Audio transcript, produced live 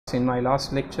In my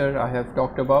last lecture, I have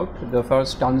talked about the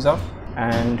first stanza,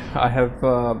 and I have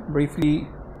briefly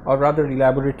or rather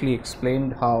elaborately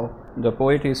explained how the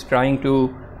poet is trying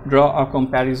to draw a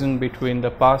comparison between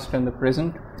the past and the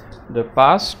present. The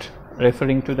past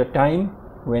referring to the time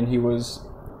when he was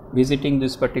visiting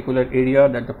this particular area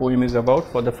that the poem is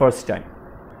about for the first time,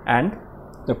 and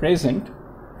the present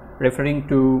referring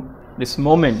to this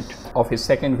moment of his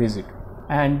second visit.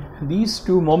 And these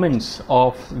two moments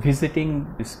of visiting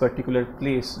this particular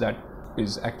place that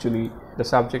is actually the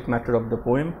subject matter of the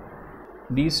poem,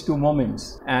 these two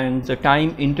moments and the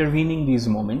time intervening these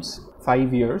moments,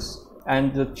 5 years,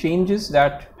 and the changes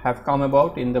that have come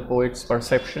about in the poet's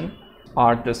perception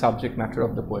are the subject matter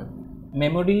of the poem.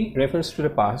 Memory refers to the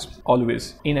past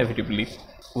always, inevitably.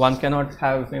 One cannot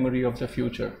have memory of the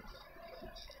future.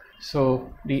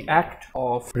 So the act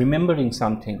of remembering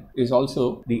something is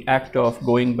also the act of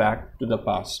going back to the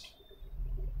past.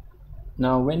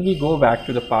 Now when we go back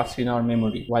to the past in our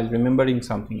memory while remembering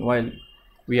something, while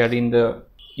we are in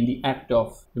the act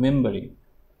of remembering,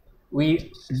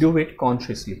 we do it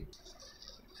consciously.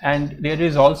 And there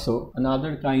is also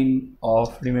another kind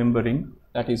of remembering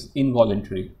that is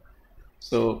involuntary.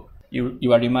 So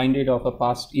you are reminded of a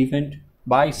past event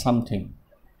by something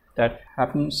that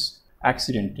happens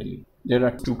accidentally. There are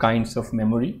two kinds of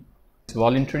memory: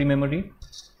 voluntary memory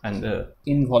and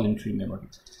involuntary memory.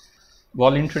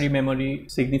 Voluntary memory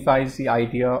signifies the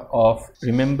idea of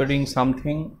remembering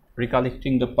something,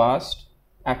 recollecting the past,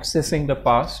 accessing the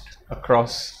past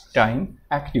across time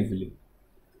actively.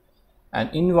 And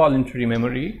involuntary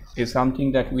memory is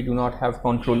something that we do not have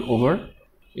control over.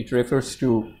 It refers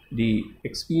to the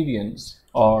experience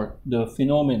or the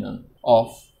phenomenon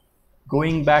of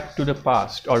going back to the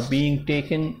past or being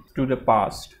taken to the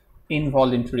past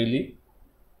involuntarily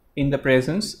in the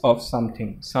presence of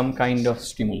something, some kind of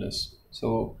stimulus.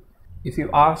 So if you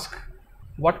ask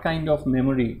what kind of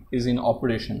memory is in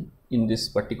operation in this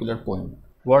particular poem,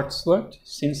 Wordsworth,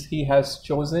 since he has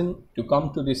chosen to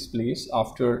come to this place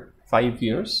after 5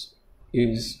 years,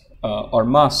 is or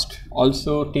must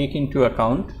also take into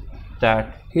account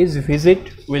that his visit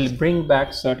will bring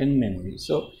back certain memories.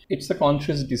 So it's a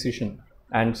conscious decision.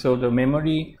 And so the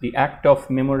memory, the act of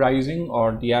memorizing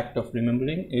or the act of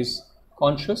remembering is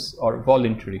conscious or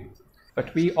voluntary.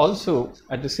 But we also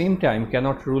at the same time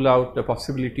cannot rule out the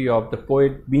possibility of the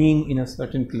poet being in a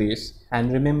certain place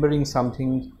and remembering some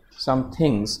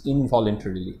things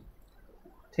involuntarily.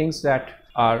 Things that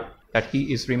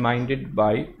he is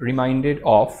reminded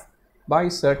of by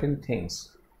certain things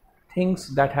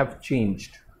that have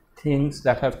changed, things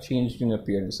that have changed in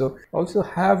appearance. So also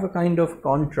have a kind of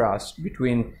contrast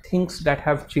between things that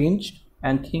have changed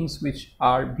and things which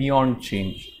are beyond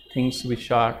change, things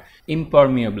which are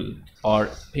impermeable or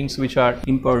things which are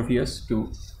impervious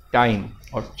to time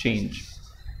or change.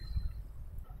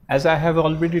 As I have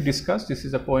already discussed, this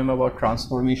is a poem about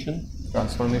transformation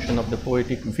of the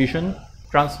poetic vision,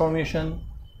 transformation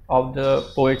of the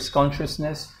poet's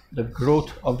consciousness, the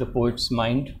growth of the poet's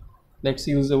mind. Let's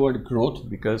use the word growth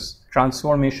because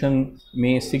transformation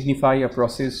may signify a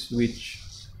process which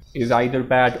is either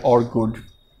bad or good.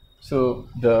 So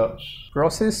the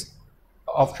process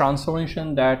of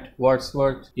transformation that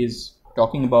Wordsworth is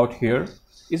talking about here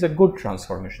is a good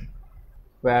transformation,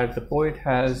 where the poet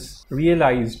has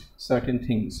realized certain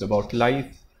things about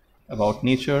life, about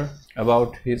nature,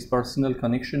 about his personal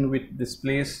connection with this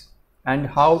place, and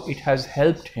how it has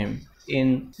helped him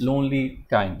in lonely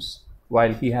times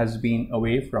while he has been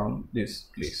away from this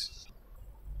place.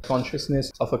 Consciousness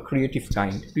of a creative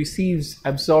kind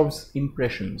absorbs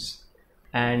impressions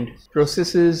and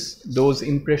processes those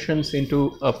impressions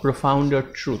into a profounder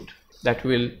truth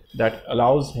that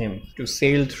allows him to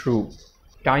sail through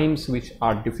times which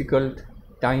are difficult,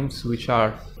 times which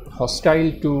are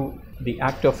hostile to the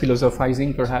act of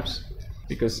philosophizing perhaps,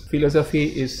 because philosophy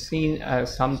is seen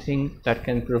as something that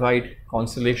can provide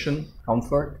consolation,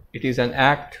 comfort. It is an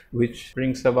act which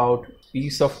brings about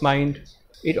peace of mind.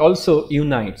 It also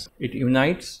unites. It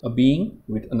unites a being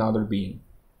with another being.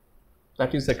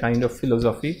 That is the kind of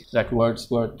philosophy that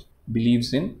Wordsworth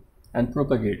believes in and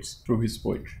propagates through his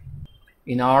poetry.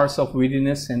 In hours of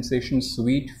weariness, sensations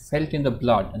sweet, felt in the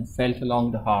blood and felt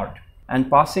along the heart, and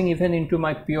passing even into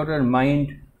my purer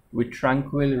mind, with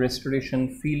tranquil restoration,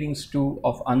 feelings too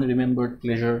of unremembered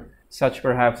pleasure, such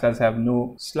perhaps as have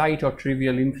no slight or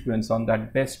trivial influence on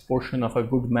that best portion of a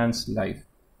good man's life.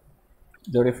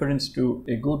 The reference to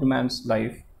a good man's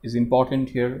life is important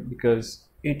here because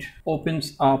it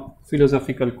opens up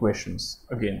philosophical questions.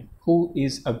 Again, who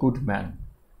is a good man?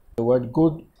 The word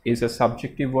good is a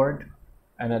subjective word,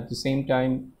 and at the same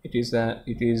time it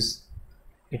is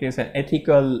It is an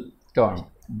ethical term,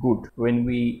 good. When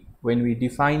we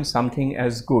define something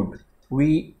as good,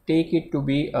 we take it to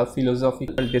be a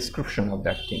philosophical description of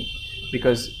that thing.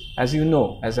 Because as you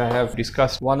know, as I have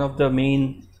discussed, one of the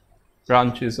main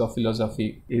branches of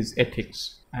philosophy is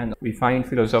ethics. And we find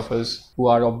philosophers who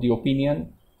are of the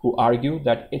opinion, who argue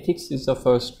that ethics is the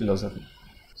first philosophy.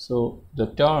 So the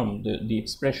term, the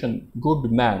expression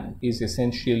good man is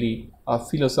essentially a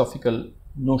philosophical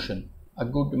notion, a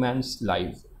good man's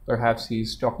life. Perhaps he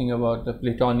is talking about the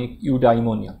Platonic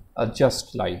eudaimonia, a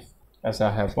just life, as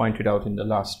I have pointed out in the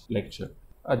last lecture.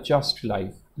 A just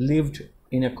life lived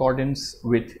in accordance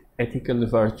with ethical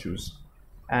virtues.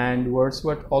 And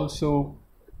Wordsworth also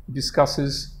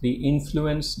discusses the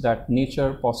influence that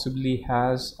nature possibly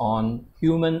has on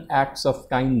human acts of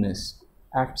kindness,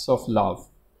 acts of love,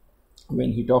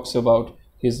 when he talks about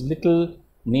his little,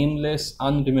 nameless,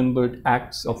 unremembered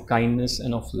acts of kindness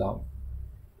and of love.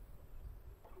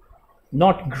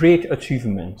 Not great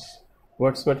achievements.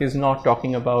 Wordsworth is not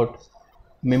talking about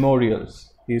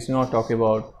memorials. He is not talking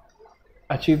about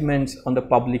achievements on the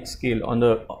public scale, on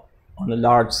a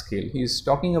large scale. He is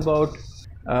talking about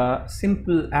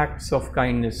simple acts of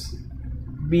kindness,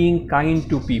 being kind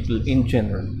to people in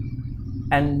general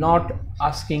and not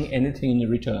asking anything in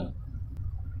return.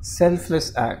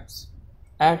 Selfless acts,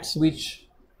 acts which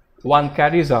one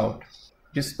carries out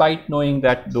despite knowing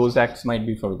that those acts might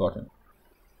be forgotten.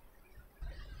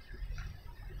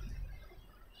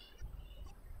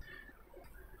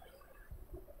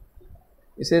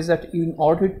 It says that in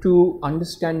order to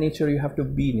understand nature, you have to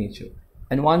be nature.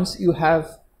 And once you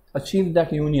have achieved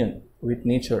that union with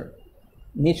nature,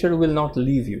 nature will not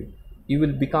leave you. You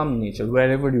will become nature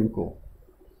wherever you go.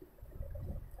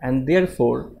 And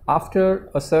therefore, after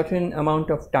a certain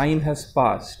amount of time has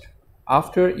passed,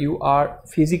 after you are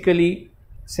physically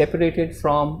separated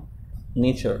from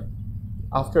nature,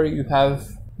 after you have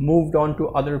moved on to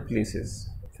other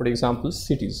places, for example,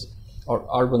 cities or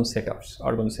urban setups,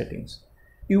 urban settings,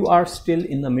 you are still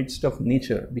in the midst of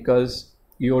nature because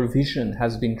your vision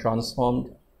has been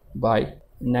transformed by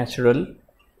natural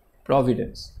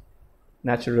providence,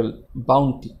 natural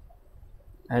bounty.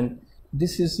 And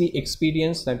this is the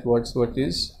experience that Wordsworth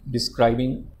is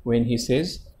describing when he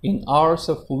says, in hours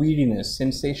of weariness,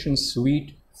 sensations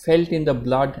sweet, felt in the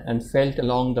blood and felt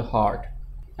along the heart,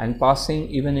 and passing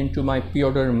even into my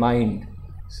purer mind.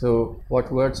 So what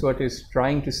Wordsworth is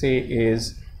trying to say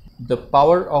is, the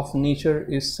power of nature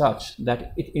is such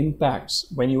that it impacts,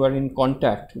 when you are in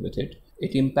contact with it,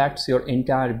 it impacts your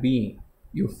entire being.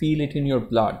 You feel it in your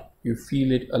blood, you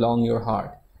feel it along your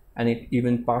heart, and it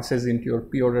even passes into your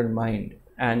purer mind.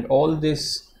 And all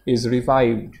this is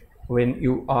revived when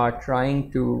you are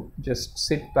trying to just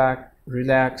sit back,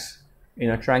 relax in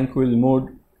a tranquil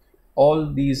mood.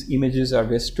 All these images are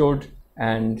restored,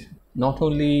 and not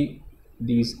only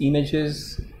these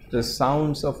images, the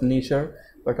sounds of nature,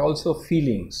 but also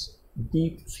feelings,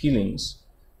 deep feelings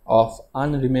of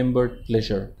unremembered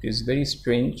pleasure. It is very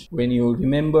strange when you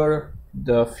remember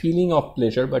the feeling of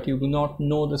pleasure, but you do not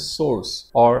know the source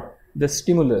or the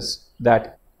stimulus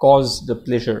that caused the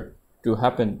pleasure to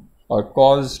happen or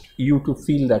caused you to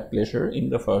feel that pleasure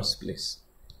in the first place.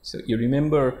 So you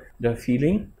remember the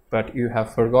feeling, but you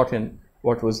have forgotten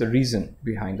what was the reason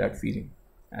behind that feeling.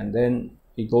 And then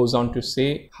he goes on to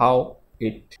say how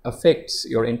it affects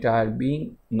your entire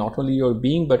being, not only your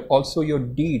being, but also your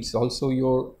deeds, also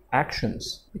your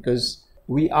actions, because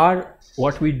we are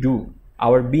what we do.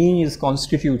 Our being is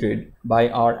constituted by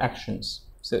our actions.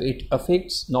 So it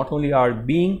affects not only our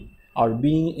being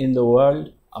in the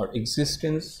world, our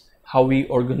existence, how we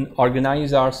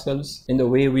organize ourselves in the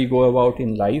way we go about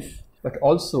in life, but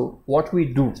also what we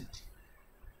do.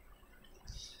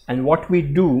 And what we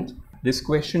do, this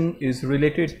question is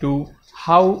related to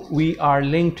how we are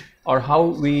linked or how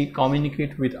we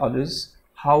communicate with others,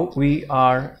 how we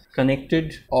are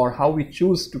connected or how we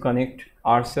choose to connect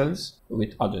ourselves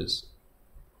with others.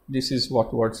 This is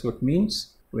what Wordsworth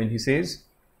means when he says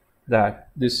that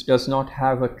this does not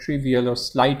have a trivial or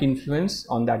slight influence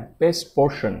on that best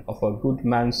portion of a good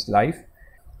man's life,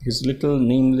 his little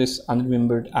nameless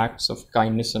unremembered acts of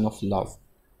kindness and of love.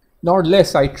 Nor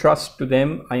less I trust to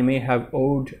them I may have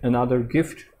owed another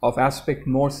gift of aspect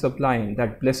more sublime,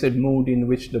 that blessed mood in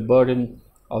which the burden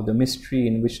of the mystery,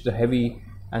 in which the heavy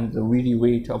and the weary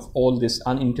weight of all this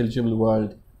unintelligible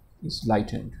world is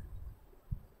lightened.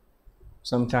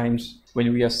 Sometimes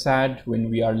when we are sad,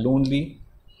 when we are lonely,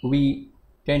 we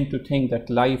tend to think that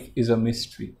life is a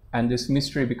mystery, and this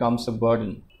mystery becomes a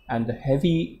burden, and the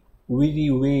heavy,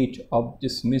 weary weight of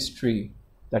this mystery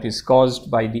that is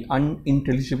caused by the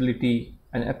unintelligibility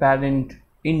and apparent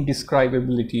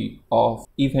indescribability of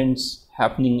events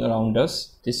happening around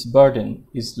us, this burden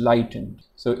is lightened.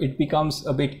 So it becomes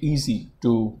a bit easy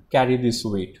to carry this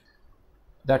weight.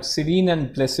 That serene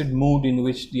and blessed mood in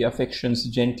which the affections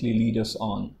gently lead us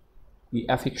on, the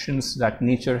affections that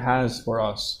nature has for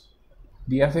us,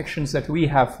 the affections that we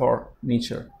have for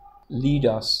nature, lead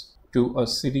us to a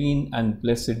serene and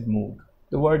blessed mood.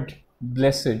 The word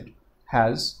blessed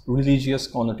has religious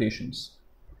connotations.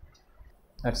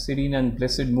 That serene and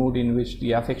blessed mood in which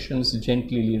the affections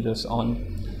gently lead us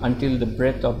on until the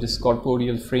breath of this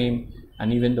corporeal frame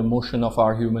and even the motion of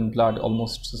our human blood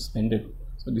almost suspended.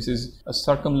 So this is a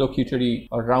circumlocutory,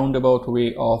 a roundabout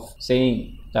way of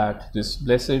saying that this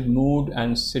blessed mood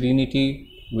and serenity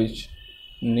which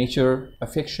nature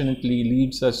affectionately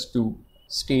leads us to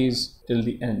stays till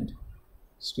the end,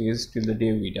 stays till the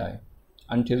day we die,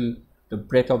 until the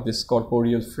breath of this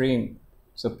corporeal frame.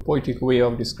 It's a poetic way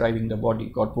of describing the body,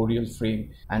 corporeal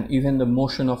frame, and even the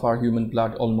motion of our human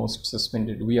blood almost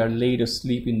suspended. We are laid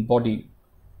asleep in body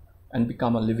and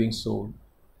become a living soul.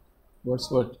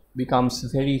 Wordsworth becomes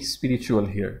very spiritual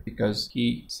here because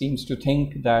he seems to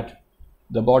think that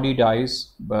the body dies,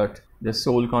 but the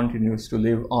soul continues to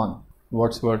live on.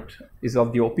 Wordsworth is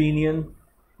of the opinion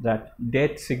that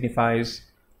death signifies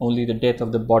only the death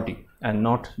of the body and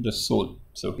not the soul.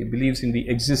 So he believes in the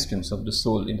existence of the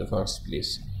soul in the first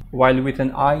place. While with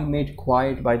an eye made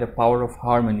quiet by the power of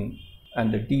harmony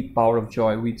and the deep power of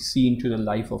joy, we see into the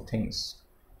life of things.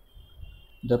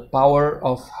 The power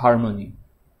of harmony.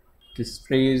 This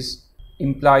phrase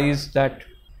implies that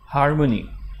harmony,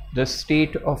 the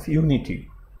state of unity,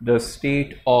 the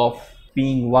state of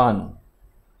being one,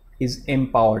 is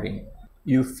empowering.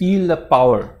 You feel the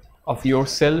power of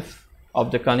yourself,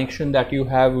 of the connection that you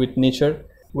have with nature,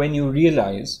 when you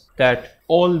realize that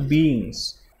all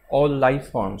beings, all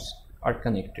life forms are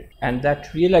connected. And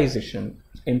that realization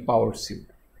empowers you.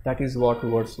 That is what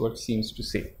Wordsworth seems to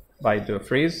say by the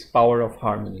phrase power of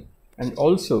harmony. And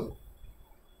also,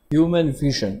 human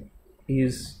vision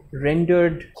is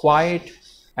rendered quiet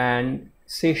and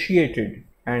satiated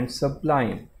and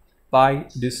sublime by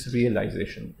this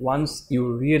realization. Once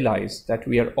you realize that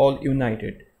we are all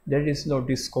united, there is no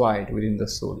disquiet within the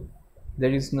soul.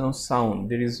 There is no sound,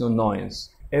 there is no noise.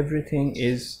 Everything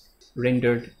is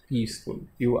rendered peaceful.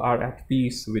 You are at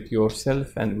peace with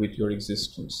yourself and with your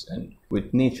existence and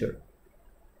with nature.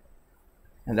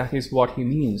 And that is what he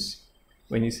means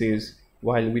when he says,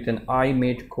 while with an eye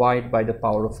made quiet by the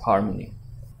power of harmony.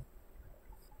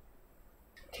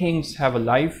 Things have a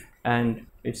life, and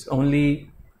it's only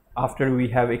after we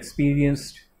have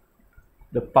experienced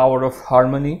the power of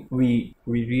harmony, we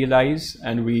realize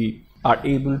and we are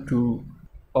able to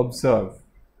observe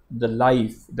the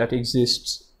life that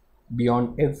exists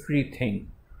beyond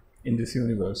everything in this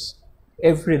universe.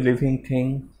 Every living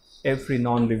thing, every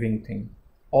non-living thing,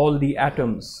 all the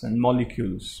atoms and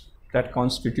molecules that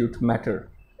constitute matter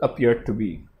appear to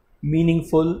be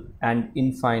meaningful and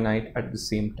infinite at the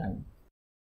same time.